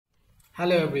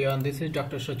Hello everyone, this is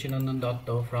Dr. Sachinandan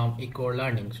Datta from Eco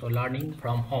Learning, so learning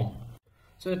from home.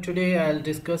 So today I'll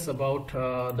discuss about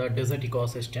the desert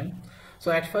ecosystem.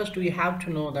 So at first we have to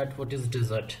know that what is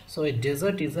desert. So a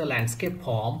desert is a landscape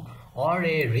form or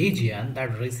a region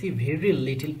that receive very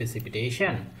little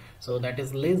precipitation. So that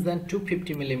is less than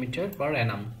 250 millimeter per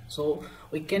annum. So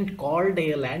we can call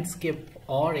a landscape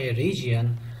or a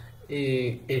region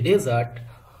a desert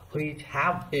which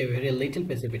have a very little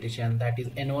precipitation, that is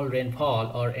annual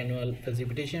rainfall or annual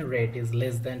precipitation rate is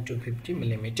less than 250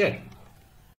 millimeter.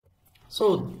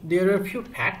 So there are a few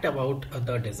facts about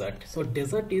the desert. So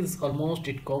desert is almost,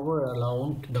 it cover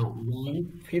around the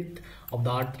 1/5 of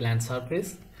the earth land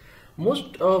surface.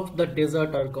 Most of the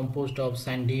desert are composed of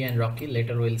sandy and rocky.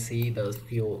 Later we'll see the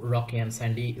few rocky and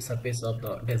sandy surface of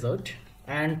the desert.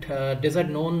 And desert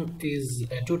known is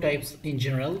two types in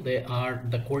general. They are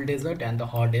the cold desert and the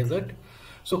hot desert.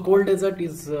 So cold desert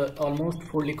is almost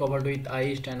fully covered with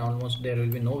ice and almost there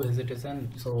will be no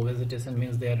vegetation. So vegetation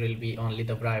means there will be only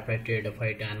the bryophyte,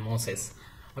 pteridophyte and mosses.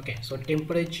 Okay, so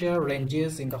temperature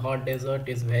ranges in the hot desert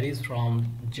is varies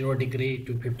from 0 degree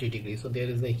to 50 degrees. So there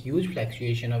is a huge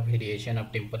fluctuation of variation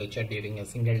of temperature during a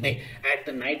single day. At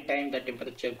the night time the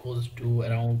temperature goes to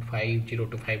around 0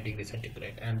 to 5 degrees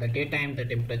centigrade, and the daytime the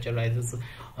temperature rises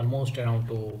almost around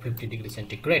to 50 degrees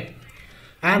centigrade.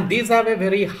 And these have a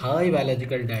very high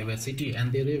biological diversity,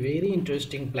 and there are very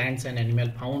interesting plants and animals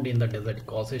found in the desert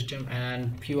ecosystem,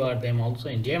 and few are them also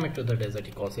endemic to the desert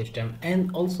ecosystem.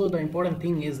 And also the important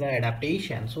thing is the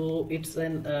adaptation. So it's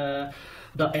an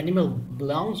the animal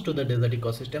belongs to the desert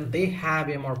ecosystem. They have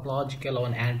a morphological or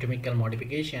anatomical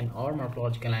modification or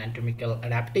morphological anatomical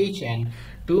adaptation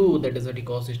to the desert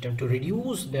ecosystem to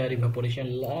reduce their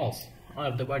evaporation loss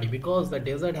of the body, because the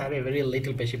desert have a very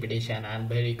little precipitation and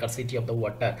very scarcity of the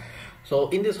water. So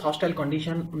in this hostile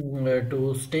condition,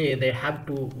 to stay they have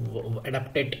to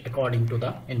adapt it according to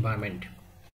the environment.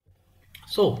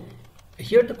 So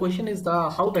here the question is the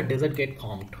how the desert get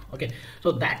formed. Okay,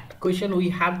 so that question we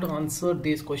have to answer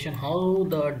this question, how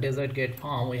the desert get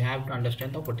formed. We have to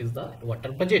understand the what is the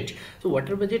water budget. So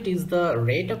water budget is the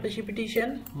rate of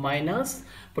precipitation minus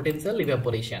potential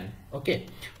evaporation. Okay,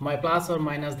 my plus or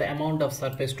minus the amount of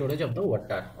surface storage of the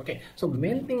water. Okay, so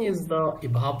main thing is the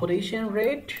evaporation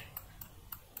rate,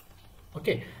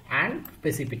 okay, and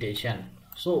precipitation.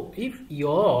 So if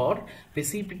your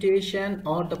precipitation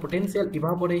or the potential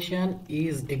evaporation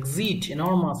is exceed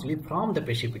enormously from the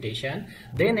precipitation,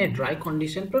 then a dry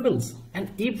condition prevails,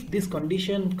 and if this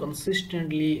condition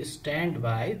consistently stand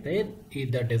by, then the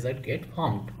desert get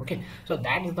formed. Okay, so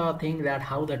that is the thing, that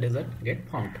how the desert get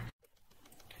formed.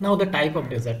 Now the type of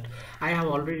desert, I have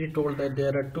already told that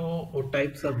there are two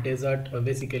types of desert.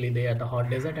 Basically they are the hot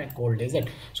desert and cold desert.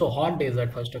 So hot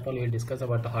desert, first of all we will discuss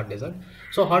about the hot desert.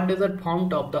 So hot desert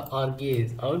formed of the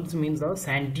ergs. Ergs means the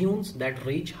sand dunes that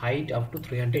reach height up to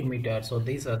 300 meters. So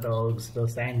these are the ergs, the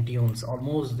sand dunes.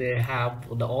 Almost they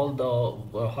have the all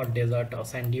the hot desert or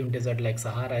sand dune desert, like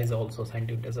Sahara is also sand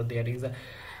dune desert. There is a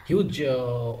huge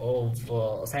of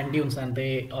sand dunes, and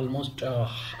they almost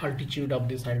altitude of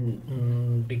this sand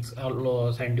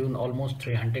dune almost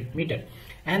 300 meter.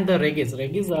 And the regis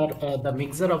are the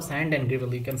mixture of sand and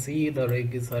gravel. You can see the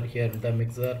regis are here, the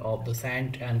mixture of the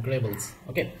sand and gravels.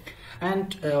 Okay,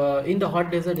 and in the hot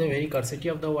desert the very scarcity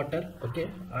of the water. Okay,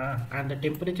 and the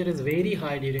temperature is very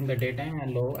high during the daytime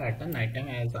and low at the night time,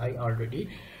 as I already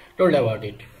told about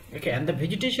it. Okay, and the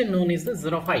vegetation known is the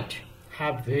xerophyte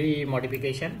have very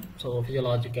modification, so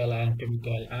physiological and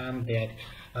chemical and their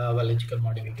biological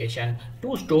modification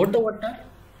to store the water.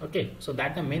 Okay, so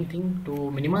that's the main thing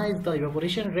to minimize the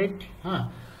evaporation rate.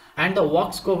 And the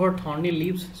wax covered thorny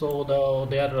leaves, so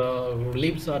their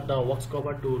leaves are the wax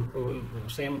covered to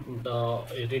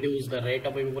reduce the rate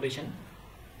of evaporation.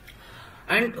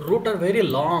 And root are very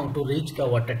long to reach the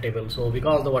water table, so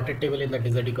because the water table in the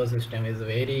desert ecosystem is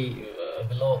very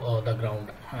below the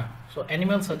ground. So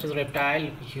animals such as reptile,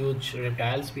 huge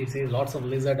reptile species, lots of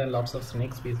lizard and lots of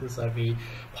snake species are be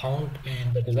found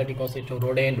in the desert ecosystem.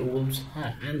 Rodent, wolves,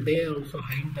 and they also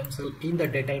hide themselves in the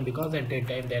daytime, because at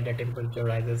daytime the temperature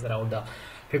rises around the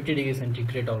 50 degrees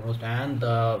centigrade almost, and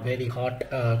the very hot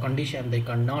condition they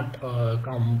cannot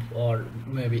come or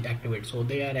maybe activate, so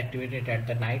they are activated at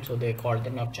the night, so they call the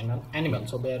nocturnal animal.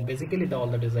 So they are basically all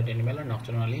the desert animal are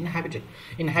nocturnally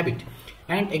inhabit.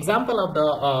 And example of the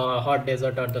hot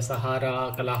desert are the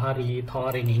Sahara, Kalahari,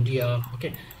 Thar in India.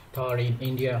 Okay, Thar in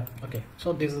India. Okay,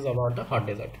 so this is about the hot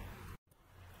desert.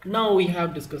 Now we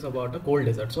have discussed about the cold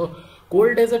desert. So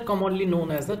cold desert commonly known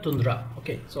as the tundra.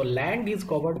 Okay, so land is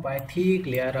covered by thick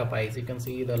layer of ice. You can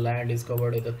see the land is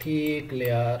covered with a thick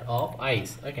layer of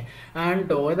ice. Okay, and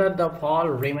whether the fall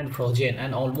remain frozen,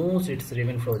 and almost it's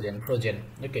remain frozen.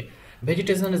 Okay,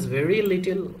 vegetation is very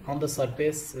little on the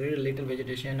surface, very little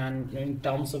vegetation, and in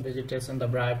terms of vegetation, the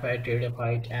bryophyte,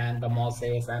 pteridophyte, and the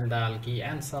mosses and the algae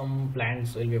and some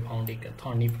plants will be found,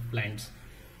 thorny plants.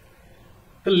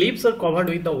 The leaves are covered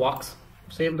with the wax.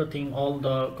 Same the thing, all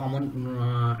the common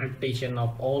adaptation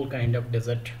of all kind of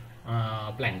desert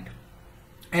plant.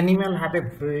 Animal have a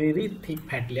very thick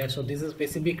fat layer, so this is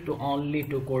specific to only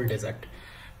to cold desert.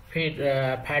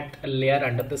 Fat layer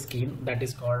under the skin that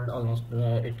is called almost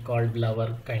it called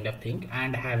blubber kind of thing,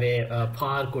 and have a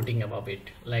fur coating above it.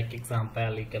 Like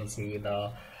example, you can see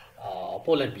the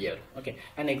polar bear. Okay,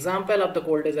 an example of the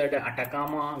cold desert: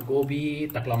 Atacama, Gobi,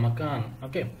 Taklamakan.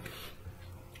 Okay,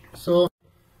 so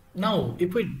now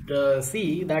if we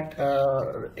see that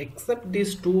except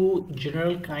these two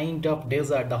general kind of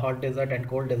desert, the hot desert and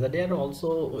cold desert, they are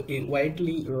also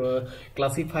widely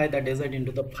classify the desert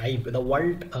into the five. The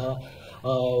world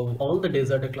all the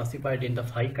desert are classified in the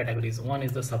five categories. One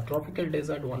is the subtropical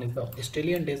desert, one is the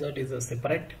Australian desert is a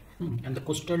separate, and the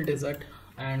coastal desert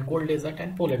and cold desert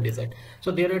and polar desert.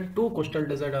 So there are two coastal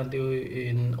desert on the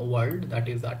in world, that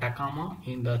is Atacama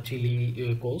in the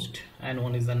Chile coast, and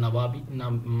one is the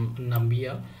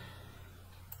Namibia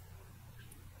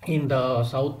in the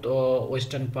south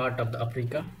western part of the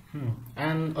Africa.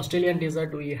 And Australian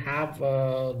desert we have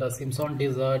the Simpson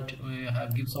desert, we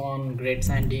have Gibson, Great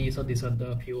Sandy. So these are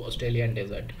the few Australian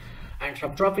desert. And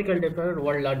subtropical desert,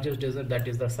 world largest desert, that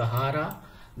is the Sahara,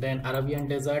 then Arabian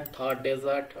desert, Thar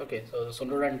desert. Okay, so the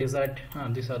Sonoran desert,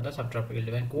 these are the subtropical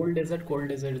desert. Cold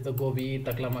desert is the Gobi,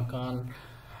 Taklamakan,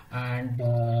 and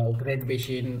Great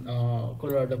Basin,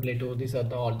 Colorado Plateau. These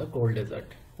are all the cold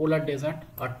desert. Polar desert,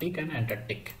 Arctic and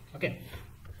Antarctic. Okay,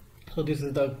 so this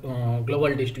is the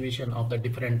global distribution of the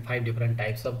five different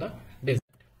types of the desert.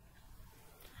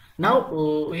 Now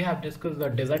we have discussed the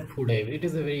desert food web. It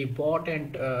is very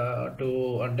important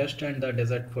to understand the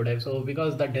desert food web. So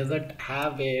because the desert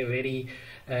have a very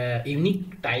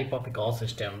unique type of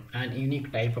ecosystem and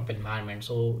unique type of environment,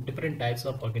 so different types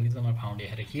of organisms are found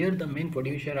here. Here the main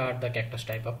producer are the cactus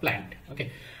type of plant.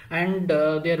 Okay, and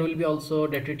there will be also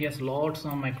detritus, lots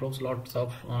of microbes, lots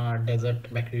of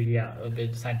desert bacteria, the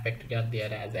cyanobacteria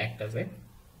there as act as a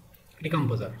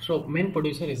decomposer. So main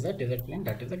producer is the desert plant,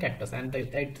 that is the cactus, and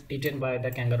it's eaten by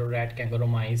the kangaroo rat, kangaroo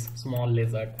mice, small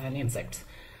lizard and insects.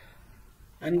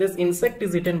 And this insect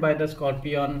is eaten by the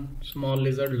scorpion, small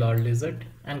lizard, large lizard,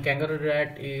 and kangaroo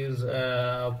rat is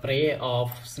prey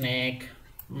of snake,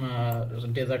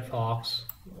 desert fox,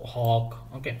 hawk.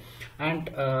 Okay,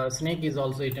 and snake is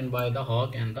also eaten by the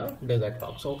hawk and the desert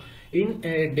fox. So in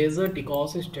a desert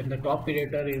ecosystem, the top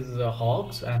predator is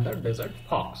hawks and the desert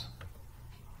fox.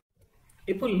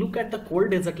 If we look at the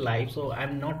cold desert life, so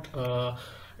I'm not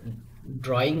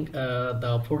drawing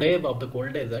the food web of the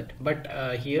cold desert, but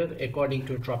here according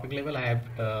to tropic level I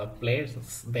have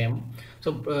placed them.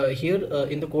 So here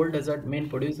in the cold desert, main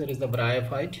producer is the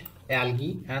bryophyte,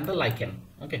 algae and the lichen.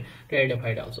 Okay,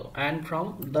 pteridophyte also, and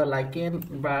from the lichen,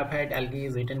 bryophyte, algae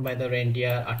is eaten by the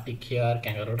reindeer, Arctic hare,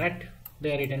 kangaroo rat.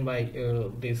 They are eaten by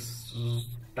this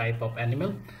type of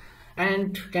animal.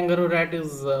 And kangaroo rat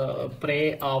is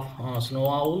prey of snow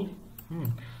owl,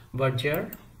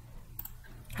 badger,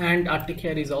 and Arctic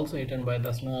hare is also eaten by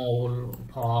the snow owl,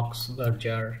 fox,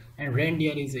 badger, and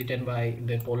reindeer is eaten by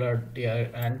the polar deer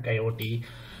and coyote.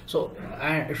 So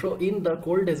so in the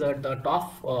cold desert, the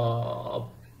top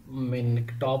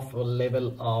top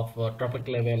level of tropic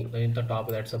level in the top,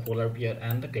 that's a polar bear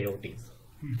and the coyotes.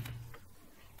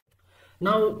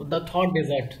 Now the Thar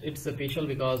desert, it's special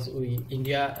because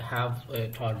India have a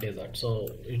Thar desert. So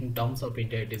in terms of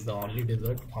India, it is the only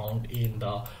desert found in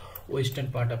the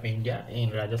western part of India in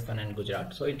Rajasthan and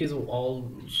Gujarat. So it is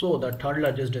also the third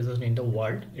largest desert in the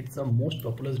world. It's the most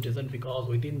populous desert because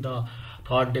within the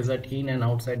Thar desert, in and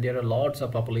outside, there are lots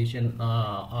of population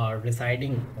are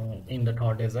residing in the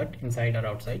Thar desert, inside or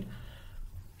outside,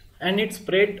 and it's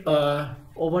spread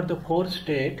over the 4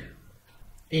 states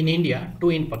in India, 2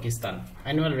 in Pakistan.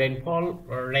 Annual rainfall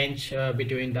range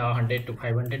between the 100 to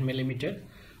 500 millimeter.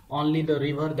 Only the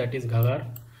river, that is Ghaggar,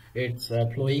 it's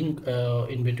flowing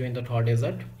in between the Thar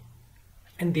desert,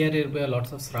 and there will be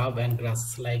lots of shrub and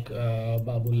grass like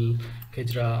babul,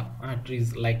 khijra,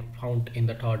 trees like found in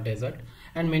the Thar desert,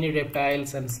 and many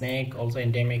reptiles and snake also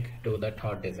endemic to the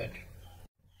Thar desert.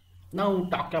 Now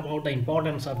talk about the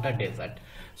importance of the desert.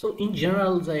 So in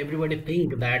general, everybody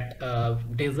think that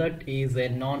desert is a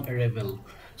non-arable.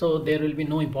 so there will be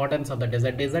no importance of the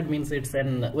desert. Desert means it's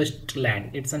an wasteland,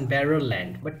 it's an barren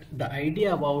land. But the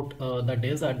idea about the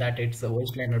desert, that it's a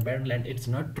wasteland or barren land, it's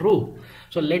not true.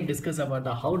 So let's discuss about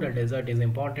the how the desert is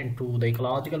important to the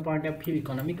ecological point of view,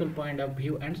 economical point of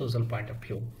view, and social point of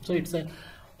view. So it's a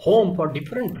home for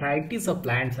different varieties of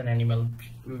plants and animals.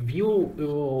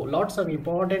 Lots of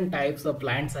important types of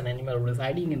plants and animals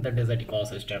residing in the desert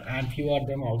ecosystem, and few of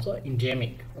them also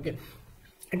endemic. Okay,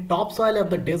 and topsoil of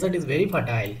the desert is very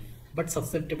fertile but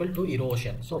susceptible to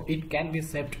erosion, so it can be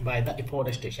shaped by the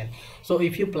afforestation. So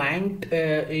if you plant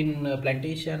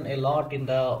plantation a lot in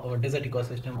the desert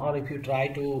ecosystem, or if you try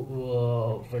to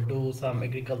do some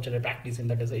agricultural practice in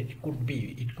the desert, it could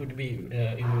be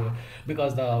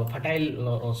because the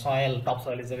fertile soil,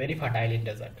 topsoil, is very fertile in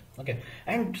desert. Okay,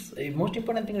 and most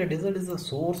important thing, the desert is the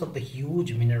source of the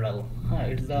huge mineral.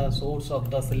 It's the source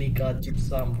of the silica,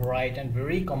 gypsum, fluorite, and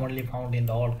very commonly found in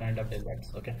the all kind of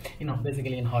deserts. Okay,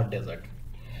 basically in hot desert.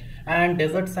 And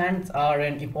desert sands are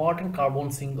an important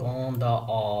carbon sink on the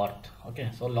earth. Okay,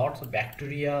 so lots of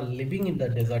bacteria living in the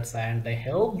desert sand, they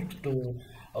help to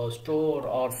store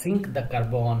or sink the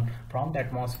carbon from the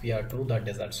atmosphere to the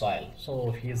desert soil.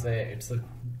 So it's a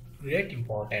great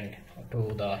important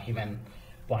to the human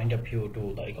point of view,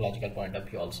 to the ecological point of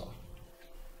view also.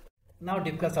 Now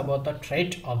discuss about the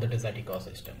threat of the desert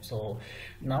ecosystem. So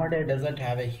nowadays desert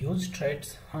have a huge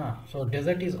threats. So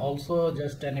desert is also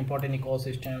just an important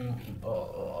ecosystem,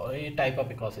 a type of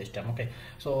ecosystem. Okay,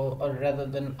 so rather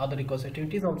than other ecosystem,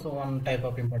 it is also one type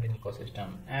of important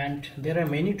ecosystem, and there are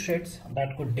many threats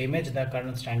that could damage the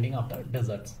current standing of the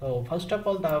deserts. So first of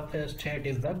all, the first threat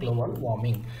is the global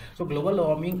warming. So global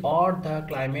warming or the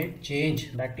climate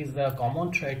change, that is the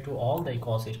common threat to all the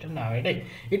ecosystem nowadays.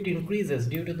 It increases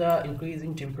due to the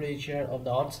increasing temperature of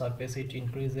the earth's surface. It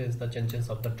increases the chances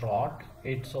of the drought.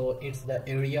 It's the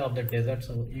area of the desert.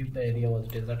 So if the area was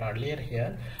desert earlier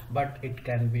here, but it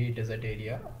can be desert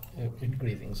area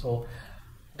increasing. So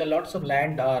the lots of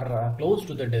land are close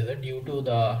to the desert due to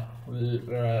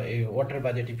the water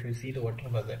budget. If you see the water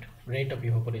budget, rate of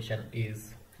evaporation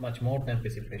is much more than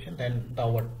precipitation, then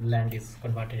the land is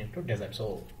converted into desert.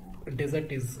 So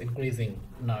desert is increasing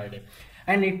nowadays.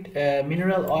 And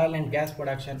mineral oil and gas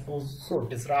production also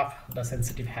disrupt the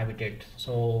sensitive habitat.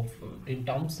 So in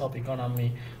terms of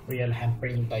economy, we are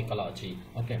hampering the ecology.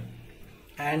 Okay,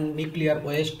 and nuclear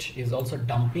waste is also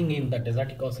dumping in the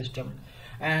desert ecosystem,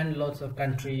 and lots of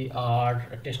countries are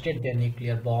tested their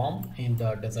nuclear bomb in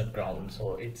the desert ground.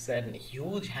 So it's a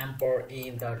huge hamper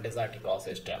in the desert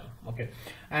ecosystem. Okay,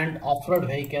 and off-road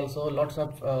vehicles, so lots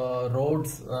of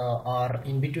roads are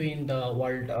in between the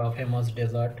world famous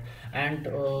desert, and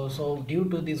so due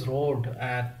to this road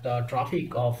and the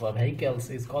traffic of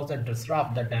vehicles is caused to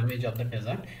disrupt the damage of the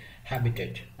desert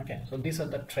habitat. Okay, so these are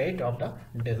the trait of the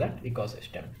desert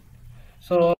ecosystem.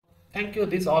 So thank you.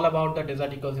 This is all about the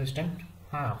desert ecosystem.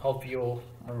 Hope you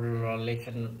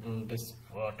listen this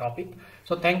topic.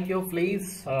 So thank you.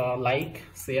 Please like,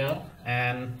 share,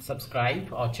 and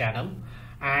subscribe our channel,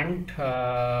 and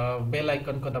bell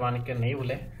icon को दबाने के नहीं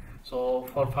भूले. So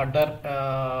for further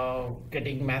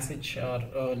getting message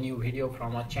or new video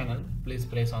from our channel, please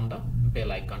press on the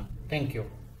bell icon. Thank you.